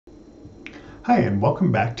Hi, and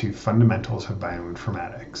welcome back to Fundamentals of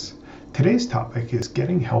Bioinformatics. Today's topic is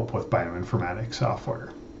getting help with bioinformatics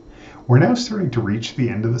software. We're now starting to reach the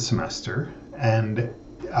end of the semester, and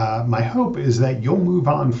my hope is that you'll move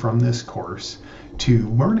on from this course to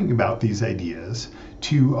learning about these ideas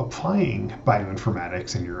to applying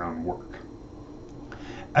bioinformatics in your own work.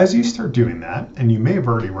 As you start doing that, and you may have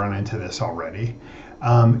already run into this already,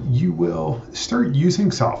 you will start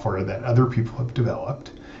using software that other people have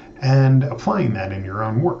developed and applying that in your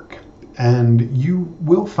own work. And you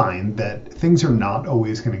will find that things are not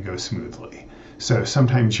always going to go smoothly. So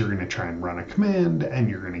sometimes you're going to try and run a command and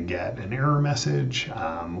you're going to get an error message,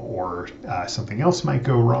 or something else might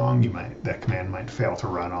go wrong. That command might fail to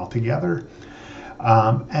run altogether.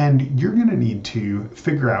 And you're going to need to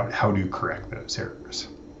figure out how to correct those errors.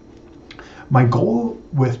 My goal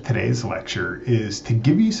with today's lecture is to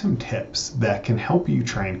give you some tips that can help you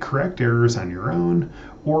try and correct errors on your own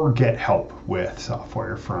or get help with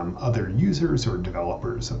software from other users or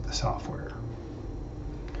developers of the software.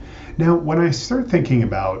 Now, when I start thinking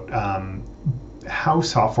about how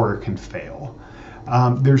software can fail,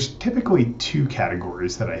 there's typically two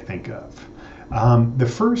categories that I think of. The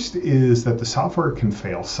first is that the software can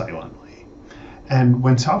fail silently. And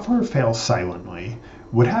when software fails silently,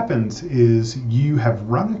 what happens is you have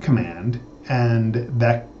run a command and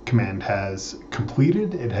that command has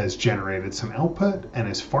completed, it has generated some output, and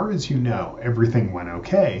as far as you know, everything went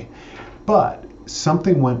okay, but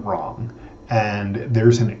something went wrong and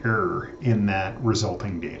there's an error in that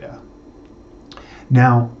resulting data.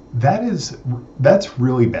 Now, that's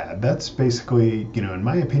really bad. That's basically, in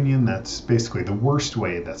my opinion, that's basically the worst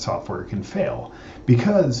way that software can fail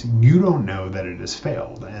because you don't know that it has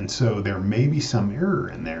failed. And so there may be some error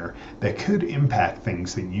in there that could impact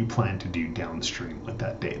things that you plan to do downstream with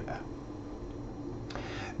that data.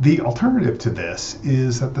 The alternative to this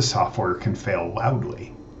is that the software can fail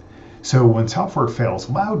loudly. So when software fails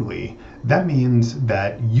loudly, that means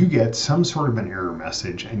that you get some sort of an error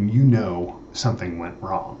message and you know something went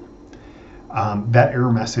wrong. That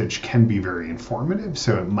error message can be very informative,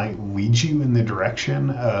 so it might lead you in the direction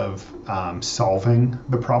of solving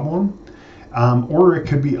the problem, or it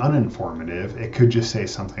could be uninformative. It could just say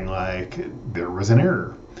something like, there was an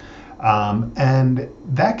error. And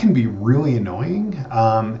that can be really annoying.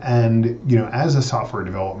 As a software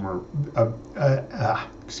developer,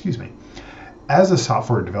 as a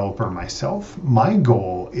software developer myself, my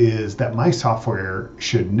goal is that my software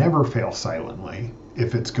should never fail silently.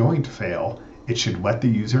 If it's going to fail, it should let the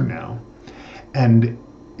user know. And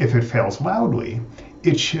if it fails loudly,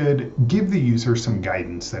 it should give the user some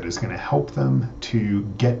guidance that is going to help them to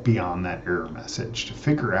get beyond that error message, to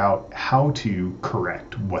figure out how to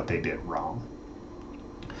correct what they did wrong.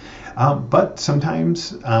 But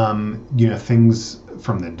sometimes, things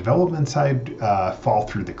from the development side fall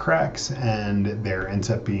through the cracks, and there ends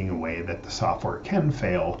up being a way that the software can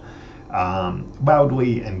fail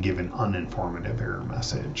loudly and give an uninformative error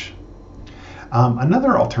message.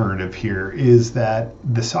 Another alternative here is that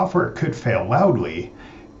the software could fail loudly,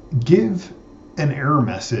 give an error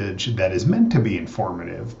message that is meant to be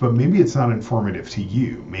informative, but maybe it's not informative to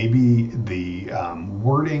you. Maybe the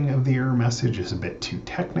wording of the error message is a bit too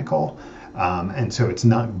technical, and so it's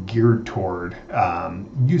not geared toward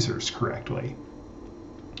users correctly.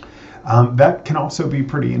 That can also be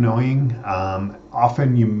pretty annoying.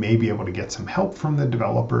 Often you may be able to get some help from the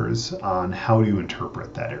developers on how to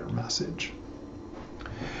interpret that error message.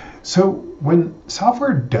 So when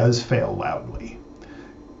software does fail loudly,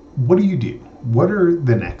 what do you do? What are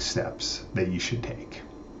the next steps that you should take?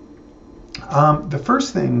 The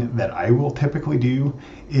first thing that I will typically do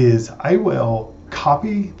is I will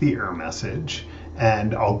copy the error message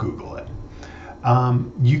and I'll Google it.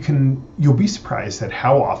 You'll be surprised at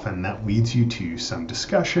how often that leads you to some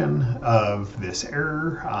discussion of this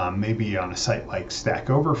error, maybe on a site like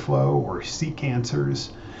Stack Overflow or Seek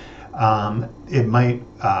Answers. It might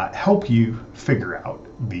help you figure out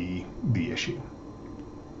the issue.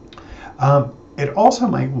 It also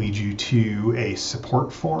might lead you to a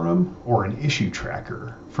support forum or an issue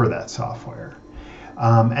tracker for that software.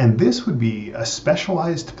 And this would be a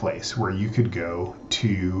specialized place where you could go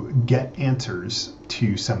to get answers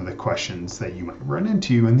to some of the questions that you might run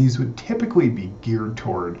into, and these would typically be geared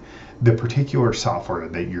toward the particular software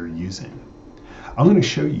that you're using. I'm going to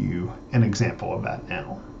show you an example of that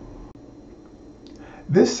now.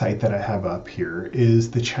 This site that I have up here is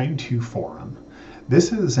the Chime2 forum.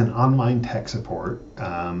 This is an online tech support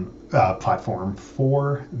platform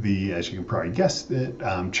for the, as you can probably guess it,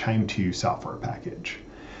 Chime2 software package.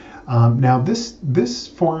 Now, this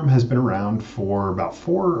forum has been around for about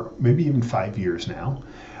 4, maybe even 5 years now.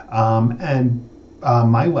 And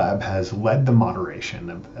my lab has led the moderation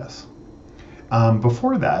of this.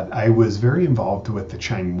 Before that, I was very involved with the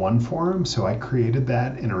Chime 1 forum, so I created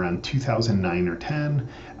that in around 2009 or 10,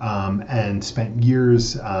 and spent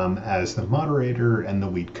years as the moderator and the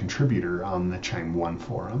lead contributor on the Chime 1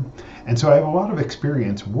 forum. And so I have a lot of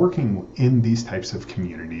experience working in these types of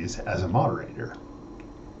communities as a moderator.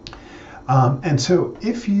 And so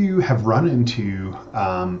if you have run into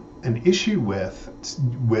an issue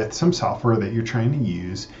with some software that you're trying to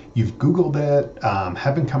use, you've Googled it,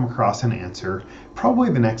 haven't come across an answer,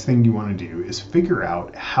 probably the next thing you want to do is figure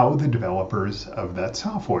out how the developers of that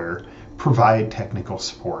software provide technical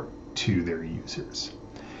support to their users.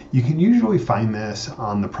 You can usually find this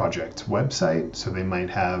on the project's website, so they might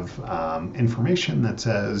have information that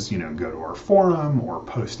says, go to our forum or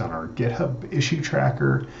post on our GitHub issue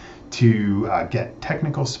tracker to get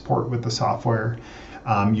technical support with the software.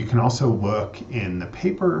 You can also look in the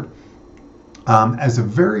paper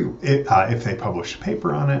if they publish a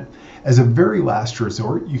paper on it. As a very last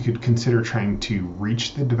resort, you could consider trying to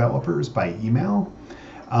reach the developers by email.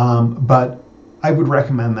 But I would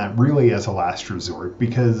recommend that really as a last resort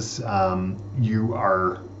because you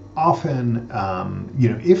are often,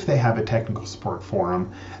 if they have a technical support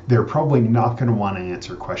forum, they're probably not going to want to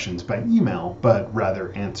answer questions by email, but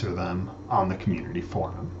rather answer them on the community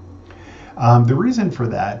forum. The reason for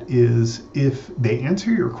that is if they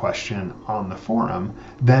answer your question on the forum,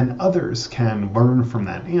 then others can learn from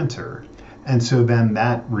that answer. And so then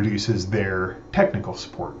that reduces their technical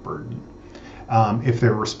support burden. If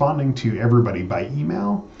they're responding to everybody by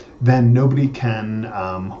email, then nobody can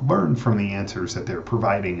learn from the answers that they're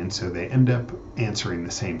providing, and so they end up answering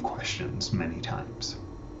the same questions many times.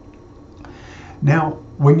 Now,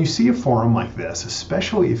 when you see a forum like this,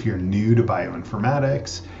 especially if you're new to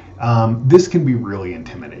bioinformatics, this can be really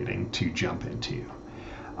intimidating to jump into.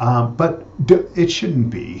 But it shouldn't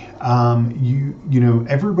be.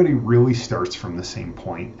 Everybody really starts from the same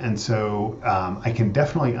point. And so I can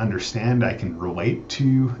definitely understand, I can relate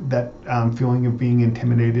to that feeling of being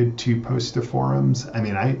intimidated to post to forums. I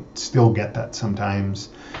mean, I still get that sometimes,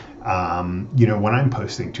 when I'm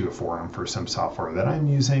posting to a forum for some software that I'm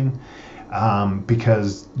using,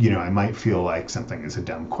 because, I might feel like something is a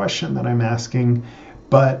dumb question that I'm asking.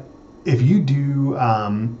 But if you do a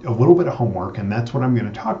little bit of homework, and that's what I'm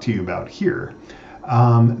going to talk to you about here,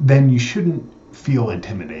 then you shouldn't feel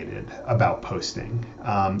intimidated about posting.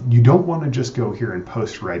 You don't want to just go here and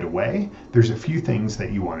post right away. There's a few things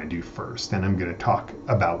that you want to do first, and I'm going to talk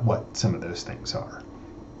about what some of those things are.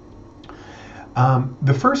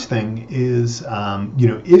 The first thing is,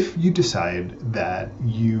 if you decide that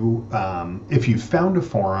if you found a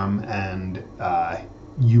forum and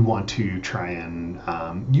you want to try and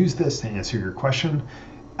use this to answer your question,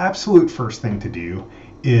 absolute first thing to do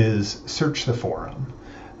is search the forum.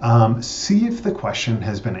 See if the question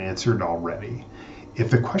has been answered already.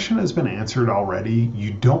 If the question has been answered already,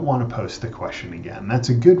 you don't want to post the question again. That's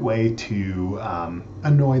a good way to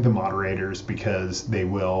annoy the moderators because they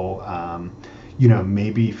will,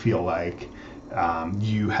 maybe feel like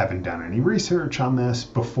you haven't done any research on this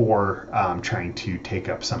before trying to take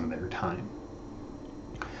up some of their time.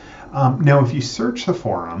 Now, if you search the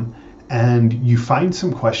forum and you find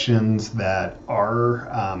some questions that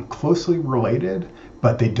are closely related,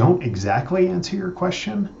 but they don't exactly answer your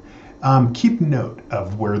question, keep note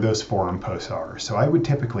of where those forum posts are. So I would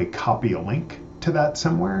typically copy a link to that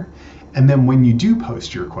somewhere. And then when you do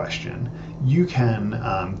post your question, you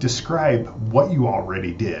can describe what you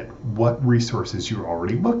already did, what resources you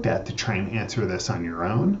already looked at to try and answer this on your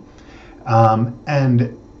own,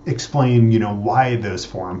 and explain, why those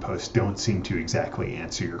forum posts don't seem to exactly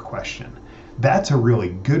answer your question. That's a really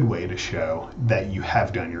good way to show that you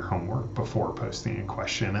have done your homework before posting a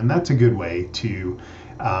question, and that's a good way to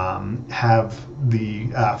have the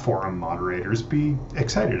forum moderators be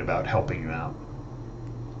excited about helping you out.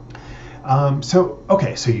 So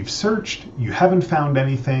you've searched, you haven't found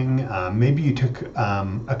anything, maybe you took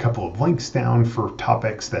a couple of links down for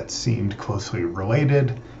topics that seemed closely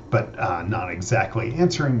related, but not exactly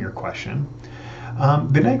answering your question.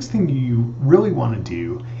 The next thing you really want to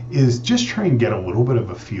do is just try and get a little bit of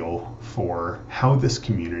a feel for how this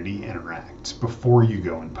community interacts before you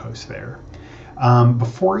go and post there.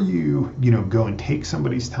 Before you go and take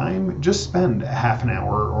somebody's time, just spend a half an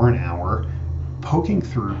hour or an hour poking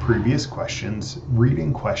through previous questions,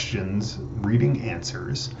 reading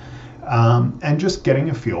answers, and just getting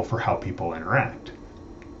a feel for how people interact.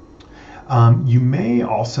 You may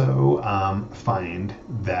also find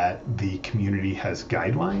that the community has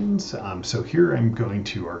guidelines. So here I'm going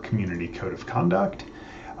to our community code of conduct.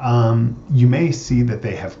 You may see that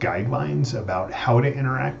they have guidelines about how to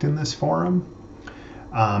interact in this forum.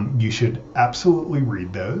 You should absolutely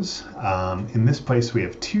read those. In this place, we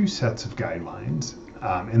have two sets of guidelines.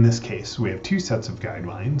 In this case, we have two sets of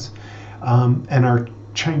guidelines. And our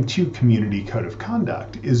Chime 2 Community Code of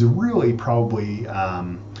Conduct is really probably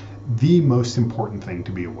the most important thing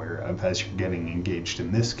to be aware of as you're getting engaged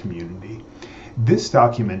in this community. This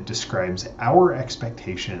document describes our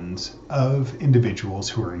expectations of individuals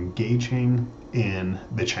who are engaging in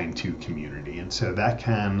the Chime 2 community. And so that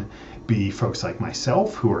can be folks like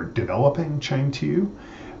myself who are developing Chime 2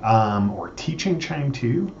 or teaching Chime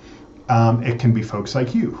 2. It can be folks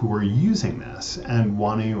like you who are using this and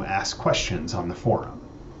want to ask questions on the forum.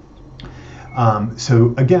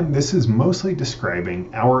 So again, this is mostly describing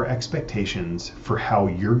our expectations for how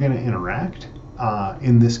you're going to interact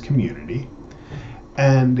in this community.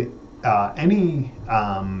 And any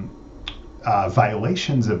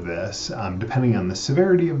violations of this, depending on the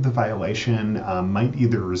severity of the violation, might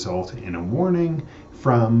either result in a warning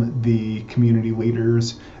from the community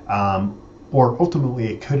leaders, or ultimately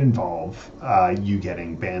it could involve you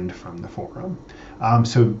getting banned from the forum.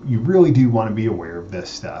 So you really do want to be aware of this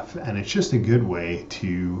stuff, and it's just a good way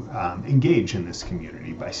to engage in this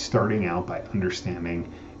community by starting out by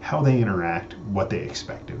understanding how they interact, what they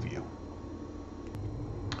expect of you.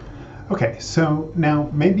 Okay, so now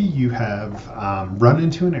maybe you have run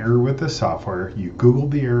into an error with the software. You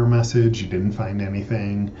Googled the error message, you didn't find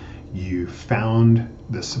anything. You found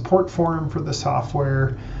the support forum for the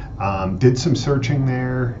software, did some searching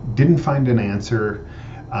there, didn't find an answer,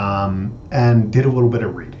 and did a little bit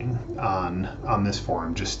of reading on this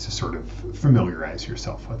forum just to sort of familiarize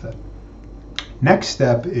yourself with it. Next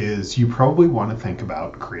step is you probably want to think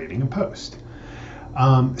about creating a post.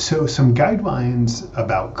 So some guidelines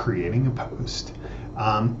about creating a post.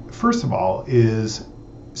 First of all is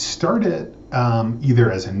start it either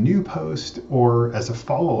as a new post or as a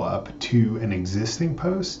follow-up to an existing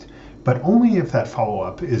post, but only if that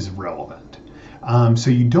follow-up is relevant. So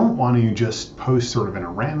you don't want to just post sort of in a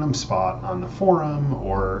random spot on the forum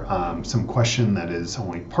or some question that is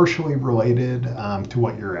only partially related to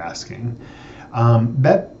what you're asking.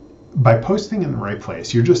 By posting in the right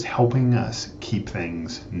place, you're just helping us keep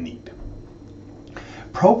things neat.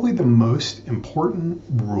 Probably the most important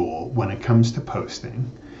rule when it comes to posting,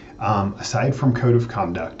 aside from code of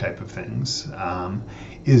conduct type of things,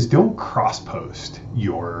 is don't cross-post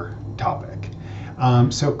your topic.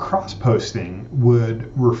 So cross-posting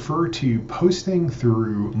would refer to posting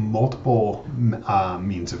through multiple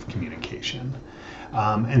means of communication.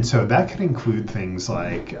 And so that could include things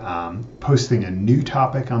like posting a new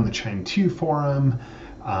topic on the Chime 2 forum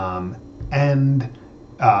and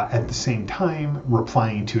at the same time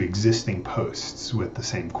replying to existing posts with the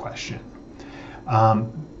same question.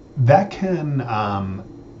 That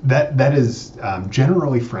is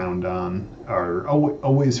generally frowned on or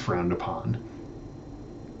always frowned upon.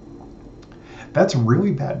 That's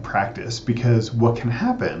really bad practice because what can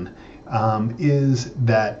happen is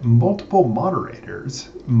that multiple moderators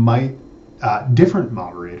different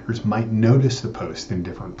moderators might notice the post in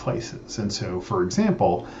different places. And so, for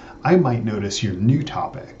example, I might notice your new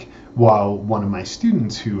topic, while one of my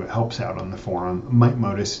students who helps out on the forum might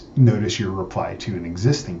notice your reply to an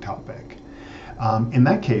existing topic. In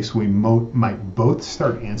that case, we might both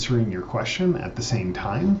start answering your question at the same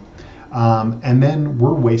time, and then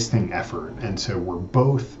we're wasting effort. And so we're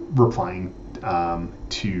both replying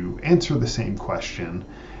to answer the same question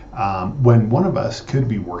when one of us could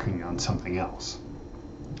be working on something else.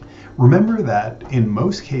 Remember that in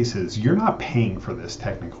most cases, you're not paying for this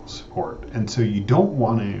technical support, and so you don't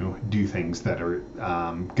want to do things that are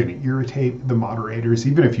going to irritate the moderators.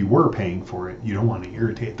 Even if you were paying for it, you don't want to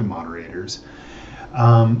irritate the moderators.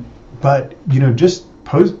 But just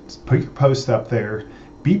put your post up there.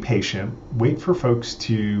 Be patient, wait for folks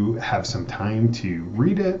to have some time to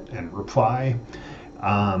read it and reply.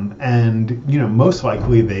 And most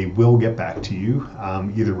likely they will get back to you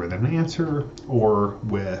either with an answer or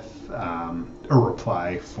with a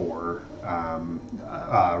reply for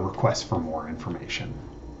a request for more information.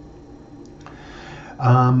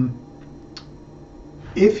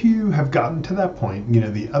 If you have gotten to that point,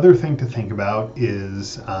 the other thing to think about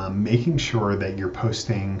is making sure that you're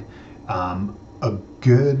posting a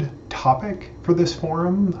good topic for this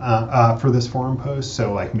forum post.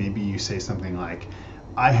 So like maybe you say something like,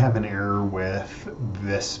 I have an error with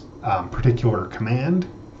this particular command,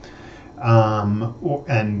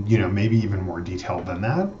 and maybe even more detailed than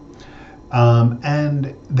that.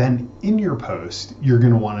 And then in your post, you're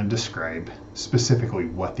going to want to describe specifically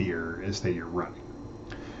what the error is that you're running.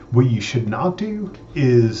 What you should not do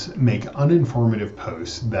is make uninformative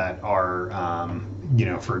posts that are,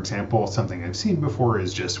 for example, something I've seen before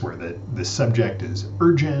is just where the subject is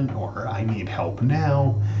urgent or I need help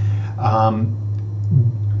now.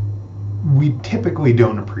 We typically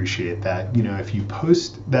don't appreciate that. If you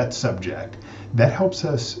post that subject, that helps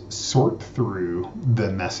us sort through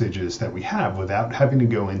the messages that we have without having to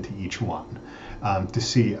go into each one. To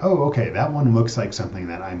see, oh, okay, that one looks like something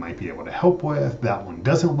that I might be able to help with. That one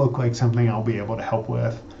doesn't look like something I'll be able to help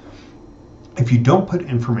with. If you don't put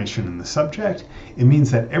information in the subject, it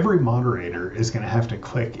means that every moderator is going to have to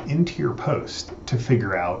click into your post to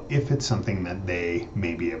figure out if it's something that they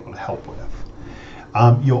may be able to help with.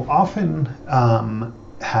 You'll often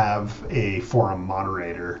have a forum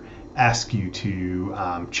moderator ask you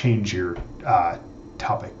to change your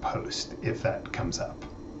topic post if that comes up.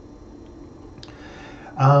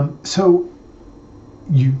 So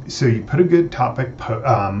you put a good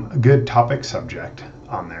topic subject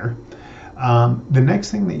on there. The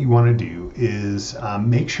next thing that you want to do is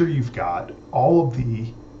make sure you've got all of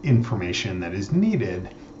the information that is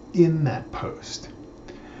needed in that post.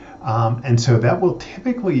 And so what that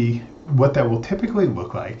will typically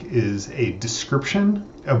look like is a description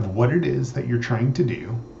of what it is that you're trying to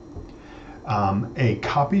do, a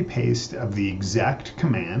copy paste of the exact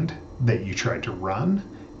command that you tried to run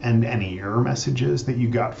and any error messages that you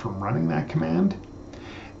got from running that command,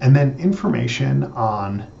 and then information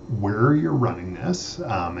on where you're running this.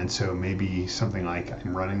 And so maybe something like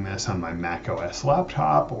I'm running this on my Mac OS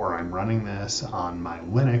laptop, or I'm running this on my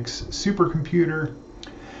Linux supercomputer,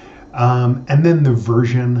 and then the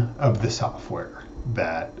version of the software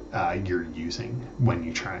that you're using when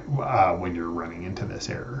you're running into this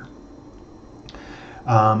error.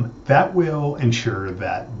 That will ensure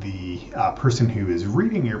that the person who is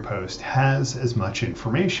reading your post has as much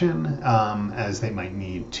information as they might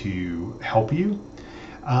need to help you,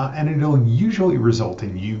 and it'll usually result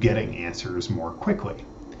in you getting answers more quickly.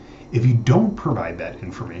 If you don't provide that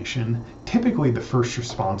information, typically the first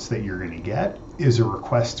response that you're going to get is a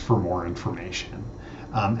request for more information.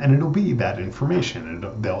 And it'll be that information.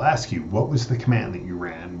 They'll ask you, what was the command that you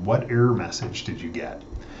ran? What error message did you get?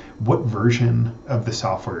 What version of the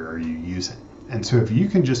software are you using? And so if you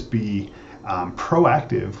can just be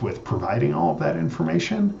proactive with providing all of that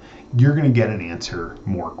information, you're going to get an answer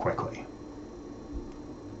more quickly.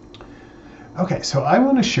 Okay, so I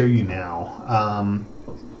want to show you now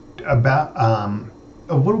about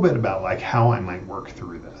a little bit about like how I might work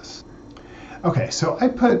through this. Okay, so I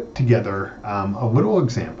put together a little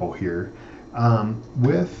example here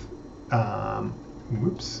with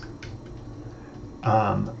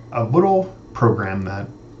a little program that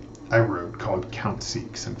I wrote called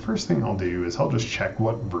CountSeeks. And first thing I'll do is I'll just check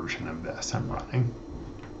what version of this I'm running.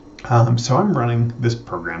 So I'm running this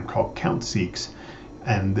program called CountSeeks,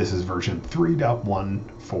 and this is version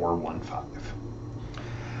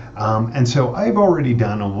 3.1415. And so I've already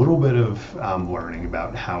done a little bit of learning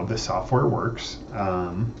about how the software works.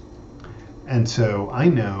 And so I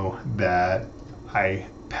know that I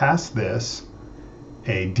pass this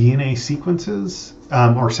a DNA sequences,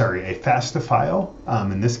 a FASTA file.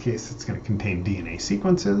 In this case, it's going to contain DNA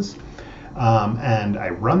sequences. And I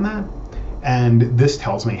run that, and this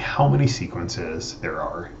tells me how many sequences there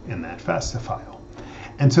are in that FASTA file.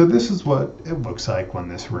 And so this is what it looks like when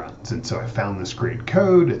this runs. And so I found this great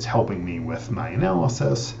code. It's helping me with my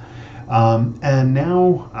analysis. And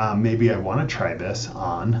now maybe I want to try this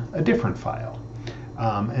on a different file.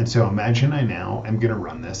 And so imagine I now am going to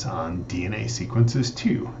run this on DNA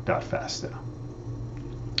sequences2.fasta.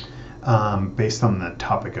 Based on the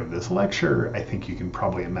topic of this lecture, I think you can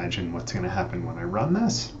probably imagine what's going to happen when I run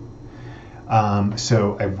this.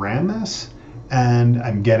 So I ran this, and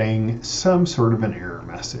I'm getting some sort of an error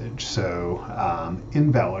message. So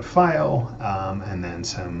invalid file, and then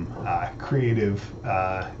some creative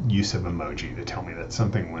use of emoji to tell me that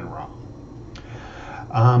something went wrong.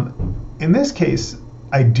 In this case,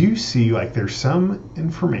 I do see like there's some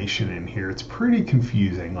information in here. It's pretty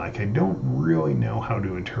confusing. Like I don't really know how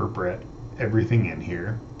to interpret everything in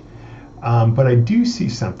here. But I do see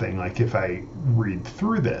something like if I read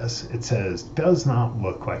through this, it says does not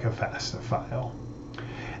look like a FASTA file.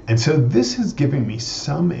 And so this is giving me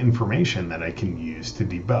some information that I can use to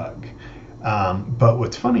debug. But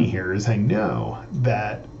what's funny here is I know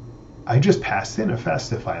that I just passed in a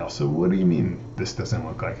FASTA file. So what do you mean this doesn't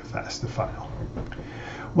look like a FASTA file?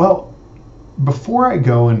 Well, before I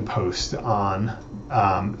go and post on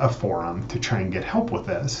a forum to try and get help with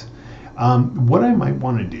this, what I might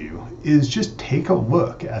want to do is just take a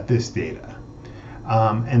look at this data.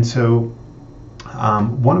 And so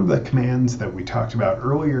One of the commands that we talked about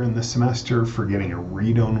earlier in the semester for getting a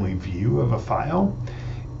read-only view of a file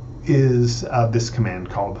is this command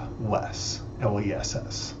called less,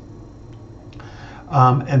 L-E-S-S.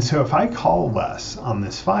 And so if I call less on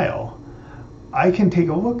this file, I can take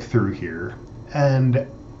a look through here and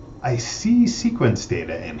I see sequence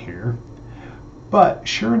data in here, but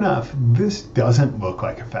sure enough, this doesn't look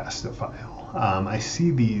like a FASTA file. I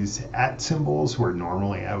see these @ symbols where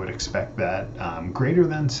normally I would expect that greater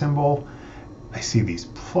than symbol. I see these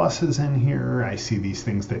pluses in here. I see these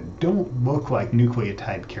things that don't look like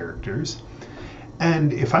nucleotide characters.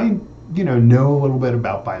 And if I know a little bit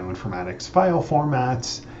about bioinformatics file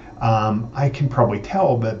formats, I can probably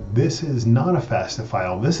tell that this is not a FASTA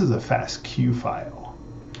file. This is a FASTQ file.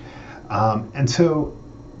 And so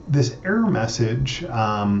this error message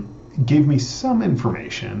gave me some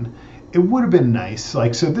information. It would have been nice,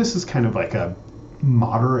 so this is kind of like a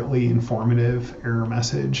moderately informative error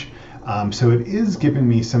message. So it is giving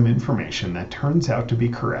me some information that turns out to be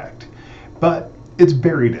correct, but it's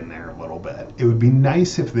buried in there a little bit. It would be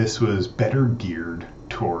nice if this was better geared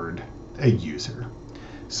toward a user.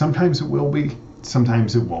 Sometimes it will be,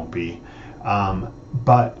 sometimes it won't be,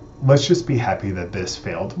 but let's just be happy that this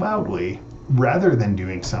failed loudly rather than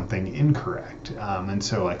doing something incorrect. And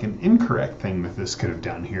so like an incorrect thing that this could have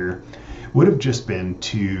done here would have just been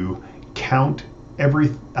to count every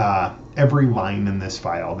line in this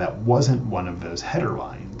file that wasn't one of those header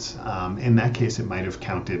lines. In that case, it might have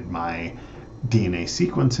counted my DNA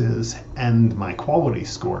sequences and my quality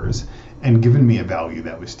scores and given me a value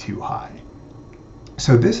that was too high.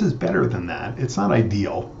 So this is better than that. It's not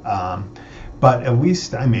ideal, but at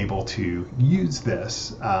least I'm able to use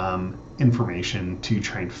this information to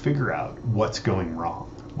try and figure out what's going wrong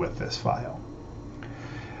with this file.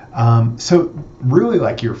 So really,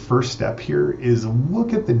 like, your first step here is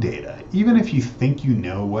look at the data. Even if you think you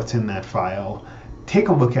know what's in that file, take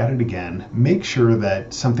a look at it again. Make sure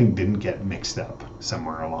that something didn't get mixed up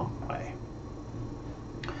somewhere along the way.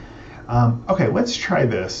 Okay, let's try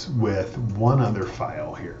this with one other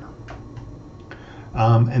file here.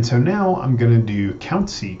 And so now I'm going to do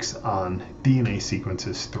count_seq on DNA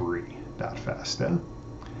sequences 3.fasta.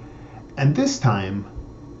 And this time,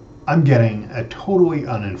 I'm getting a totally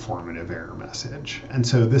uninformative error message. And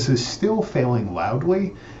so this is still failing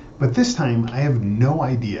loudly, but this time I have no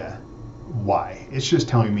idea why. It's just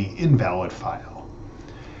telling me invalid file.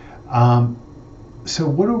 So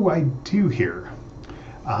what do I do here?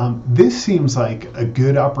 This seems like a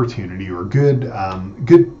good opportunity or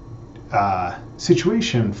good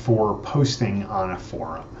situation for posting on a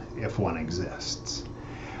forum if one exists.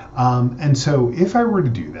 And so if I were to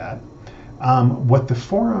do that,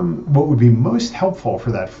 what would be most helpful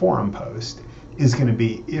for that forum post is going to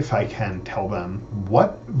be if I can tell them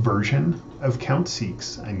what version of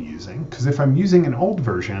count_seq I'm using. Because if I'm using an old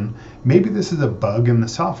version, maybe this is a bug in the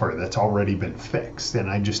software that's already been fixed and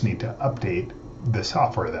I just need to update the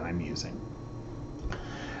software that I'm using.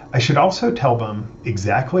 I should also tell them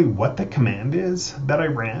exactly what the command is that I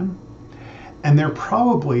ran. And they're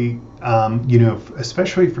probably,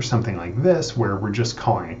 especially for something like this, where we're just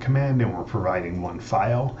calling a command and we're providing one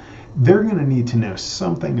file, they're going to need to know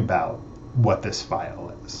something about what this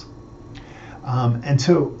file is. And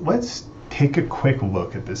so let's take a quick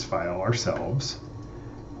look at this file ourselves.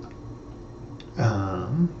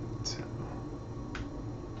 And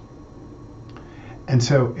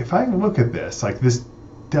so if I look at this, like, this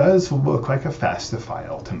does look like a FASTA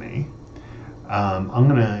file to me.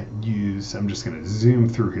 I'm just going to zoom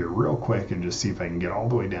through here real quick and just see if I can get all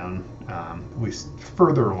the way down, at least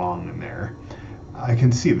further along in there. I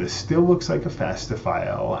can see this still looks like a FASTA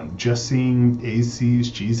file. I'm just seeing A's,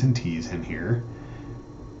 C's, G's, and T's in here.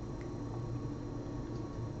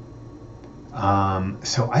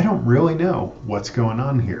 So I don't really know what's going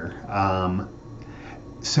on here.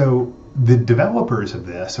 So the developers of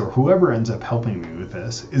this, or whoever ends up helping me with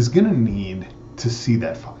this, is going to need to see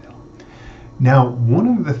that file. Now, one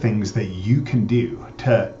of the things that you can do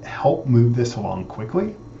to help move this along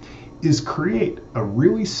quickly is create a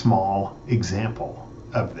really small example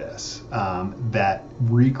of this that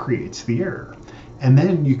recreates the error. And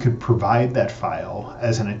then you could provide that file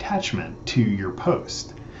as an attachment to your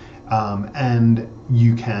post. And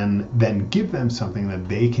you can then give them something that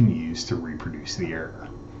they can use to reproduce the error.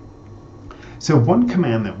 So one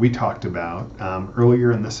command that we talked about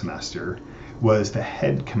earlier in the semester was the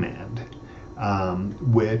head command,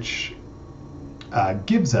 which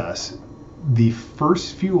gives us the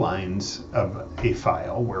first few lines of a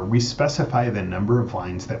file where we specify the number of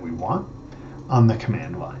lines that we want on the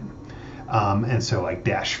command line. And so like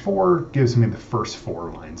 -4 gives me the first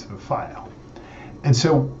 4 lines of the file. And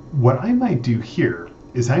so what I might do here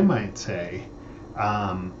is I might say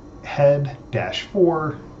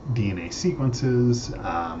head-4 DNA sequences,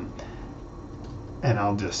 and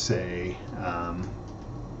I'll just say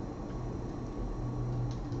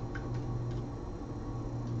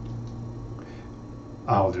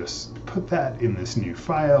I'll just put that in this new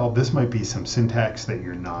file. This might be some syntax that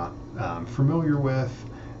you're not familiar with.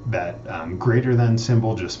 That greater than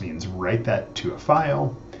symbol just means write that to a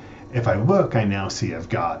file. If I look, I now see I've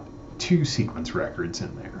got 2 sequence records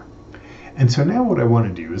in there. And so now what I want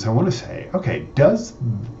to do is I want to say, okay, does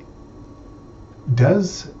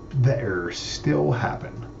the error still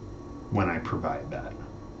happen when I provide that?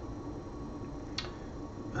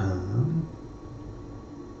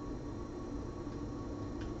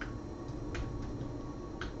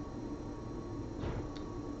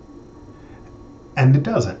 And it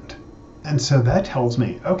doesn't. And so that tells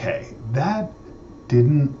me, okay, that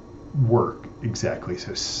didn't work exactly.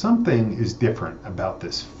 So something is different about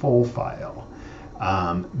this full file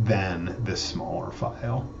than this smaller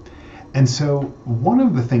file. And so one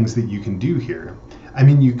of the things that you can do here, I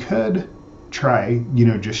mean, you could try,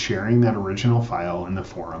 just sharing that original file in the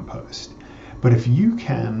forum post. But if you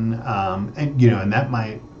can, and that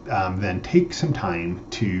might then take some time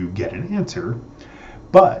to get an answer,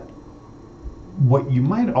 but what you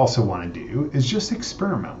might also want to do is just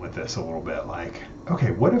experiment with this a little bit. Like,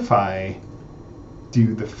 okay, what if I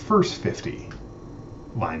do the first 50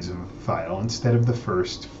 lines of a file instead of the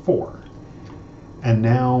first 4? And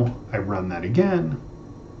now I run that again.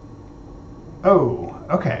 Oh,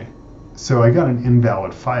 okay. So I got an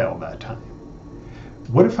invalid file that time.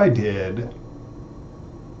 What if I did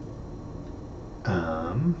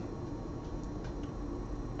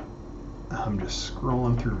I'm just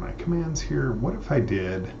scrolling through my commands here. What if I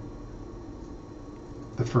did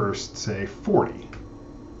the first, say, 40?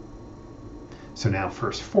 So now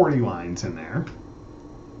first 40 lines in there.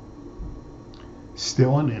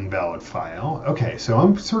 Still an invalid file. Okay, so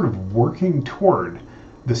I'm sort of working toward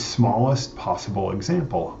the smallest possible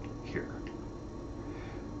example here.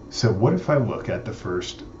 So what if I look at the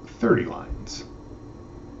first 30 lines?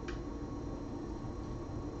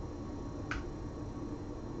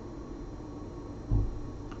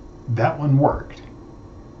 That one worked.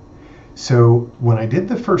 So when I did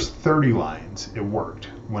the first 30 lines, it worked.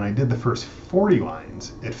 When I did the first 40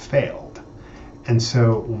 lines, it failed. And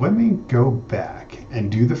so let me go back and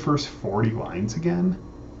do the first 40 lines again.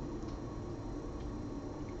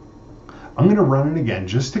 I'm going to run it again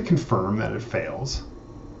just to confirm that it fails.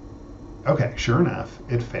 Okay, sure enough,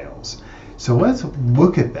 it fails. So let's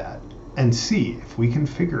look at that and see if we can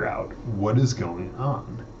figure out what is going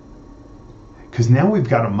on. Because now we've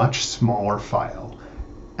got a much smaller file,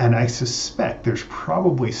 and I suspect there's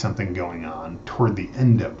probably something going on toward the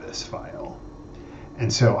end of this file.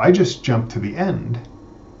 And so I just jumped to the end,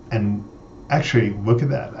 and actually, look at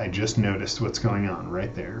that. I just noticed what's going on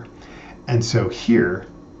right there. And so here,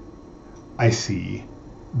 I see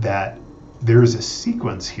that there's a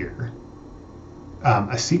sequence here,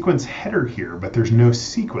 a sequence header here, but there's no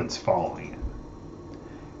sequence following it.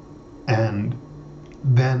 And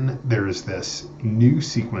then there's this new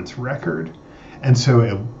sequence record. And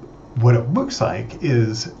so what it looks like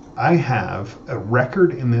is I have a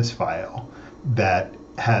record in this file that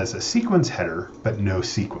has a sequence header, but no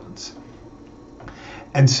sequence.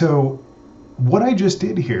 And so what I just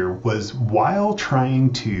did here was, while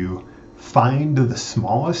trying to find the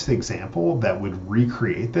smallest example that would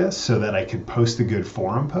recreate this so that I could post a good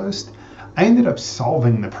forum post, I ended up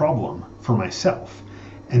solving the problem for myself.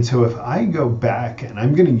 And so if I go back, and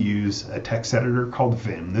I'm going to use a text editor called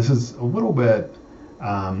Vim. This is a little bit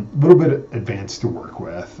advanced to work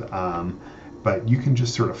with, but you can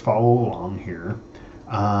just sort of follow along here.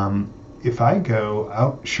 If I go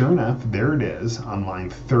out, sure enough, there it is on line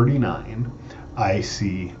 39. I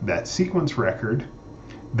see that sequence record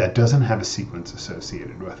that doesn't have a sequence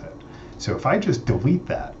associated with it. So if I just delete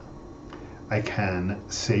that, I can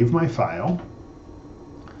save my file.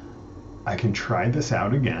 I can try this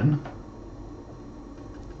out again.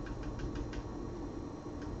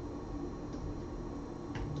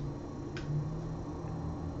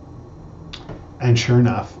 And sure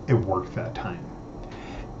enough, it worked that time.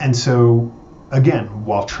 And so, again,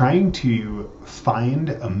 while trying to find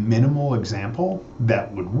a minimal example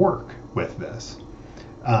that would work with this,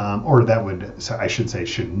 or that would, so I should say,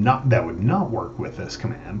 that would not work with this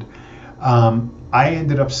command, I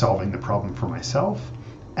ended up solving the problem for myself.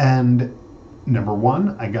 And number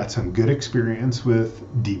one, I got some good experience with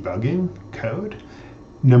debugging code.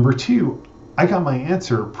 Number two, I got my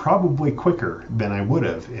answer probably quicker than I would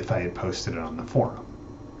have if I had posted it on the forum.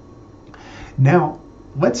 Now,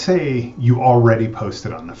 let's say you already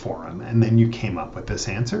posted on the forum and then you came up with this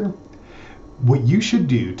answer. What you should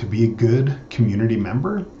do to be a good community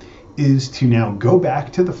member is to now go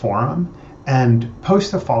back to the forum and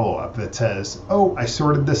post a follow-up that says, oh, I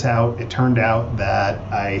sorted this out. It turned out that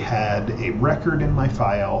I had a record in my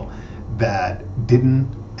file that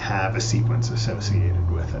didn't have a sequence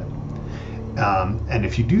associated with it. And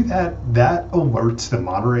if you do that, that alerts the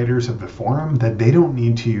moderators of the forum that they don't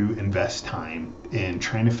need to invest time in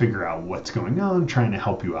trying to figure out what's going on, trying to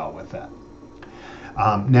help you out with that.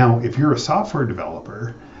 Now, if you're a software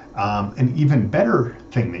developer, an even better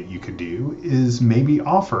thing that you could do is maybe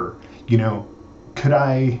offer, could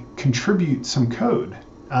I contribute some code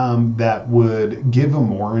that would give a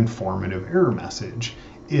more informative error message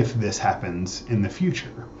if this happens in the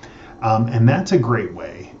future? And that's a great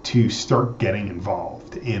way to start getting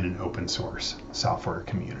involved in an open source software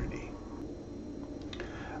community.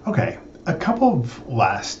 Okay, a couple of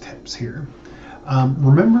last tips here.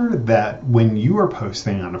 Remember that when you are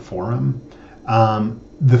posting on a forum,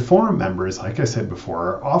 the forum members, like I said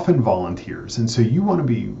before, are often volunteers, and so you want to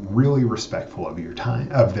be really respectful of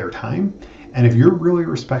their time. And if you're really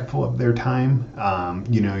respectful of their time,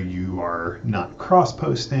 you are not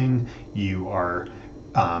cross-posting, you are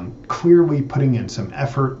clearly putting in some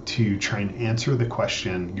effort to try and answer the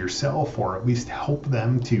question yourself, or at least help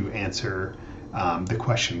them to answer the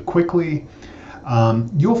question quickly,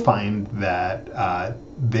 you'll find that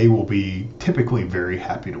they will be typically very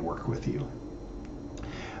happy to work with you.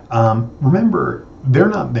 Remember, they're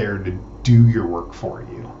not there to do your work for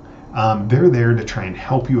you. They're there to try and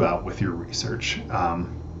help you out with your research,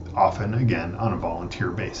 often, again, on a volunteer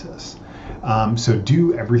basis. So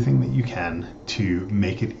do everything that you can to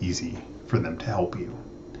make it easy for them to help you.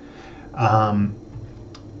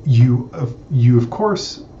 You of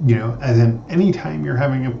course, as in any time you're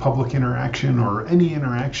having a public interaction or any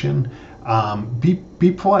interaction,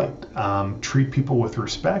 be polite. Treat people with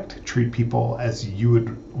respect. Treat people as you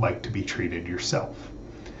would like to be treated yourself.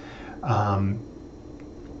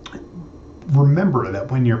 Remember that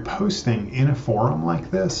when you're posting in a forum like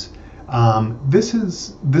this, this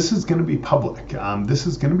is going to be public. This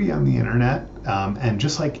is going to be on the internet, and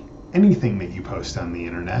just like anything that you post on the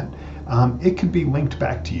internet, it could be linked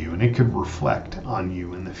back to you and it could reflect on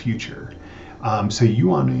you in the future. So you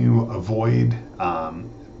want to avoid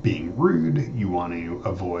being rude. You want to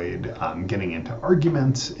avoid getting into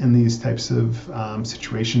arguments in these types of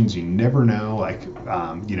situations. You never know,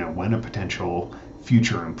 when a potential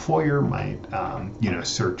future employer might,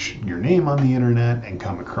 search your name on the internet and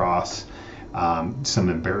come across some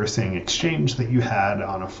embarrassing exchange that you had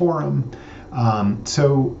on a forum.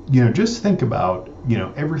 So just think about,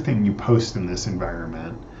 everything you post in this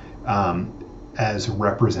environment as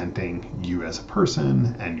representing you as a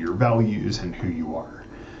person and your values and who you are.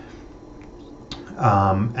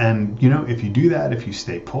 And if you do that, if you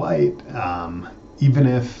stay polite, even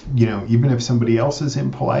if somebody else is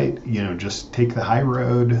impolite, just take the high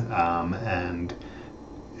road, and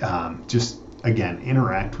just, again,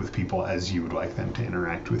 interact with people as you would like them to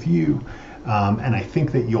interact with you. And I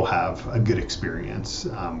think that you'll have a good experience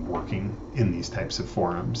working in these types of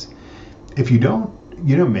forums. If you don't,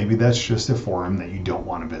 maybe that's just a forum that you don't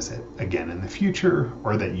want to visit again in the future,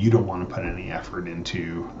 or that you don't want to put any effort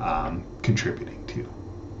into contributing to.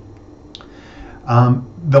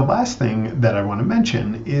 The last thing that I want to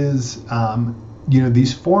mention is,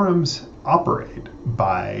 these forums operate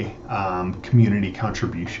by community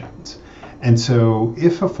contributions. And so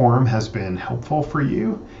if a forum has been helpful for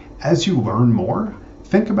you, as you learn more,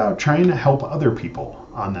 think about trying to help other people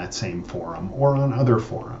on that same forum or on other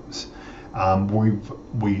forums.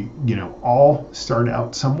 We all start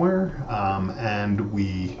out somewhere, and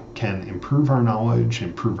we can improve our knowledge,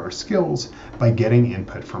 improve our skills by getting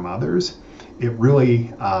input from others. It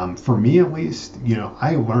really, for me at least,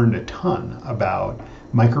 I learned a ton about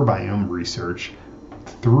microbiome research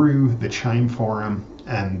through the Chime forum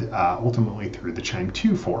and ultimately through the Chime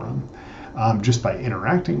 2 forum, just by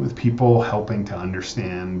interacting with people, helping to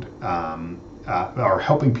understand or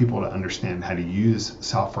helping people to understand how to use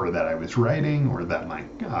software that I was writing or that my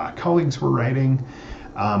colleagues were writing,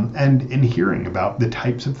 and in hearing about the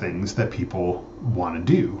types of things that people want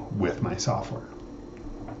to do with my software.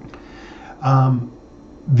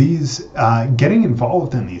 Getting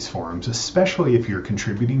involved in these forums, especially if you're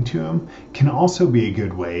contributing to them, can also be a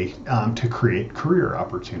good way to create career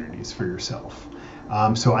opportunities for yourself.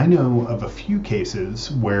 So I know of a few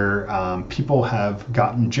cases where people have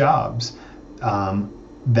gotten jobs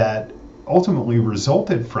that ultimately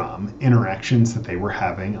resulted from interactions that they were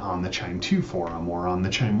having on the Chime 2 forum or on the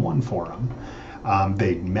Chime 1 forum.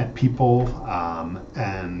 They met people,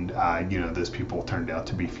 and those people turned out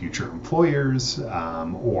to be future employers,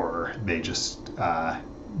 or they just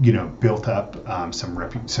built up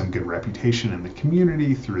some good reputation in the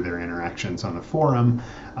community through their interactions on the forum,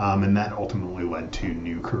 and that ultimately led to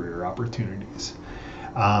new career opportunities.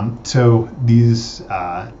 So these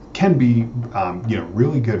can be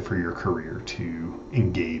really good for your career to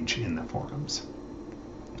engage in the forums.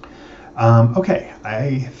 Okay,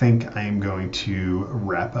 I think I'm going to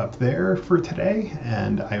wrap up there for today,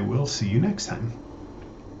 and I will see you next time.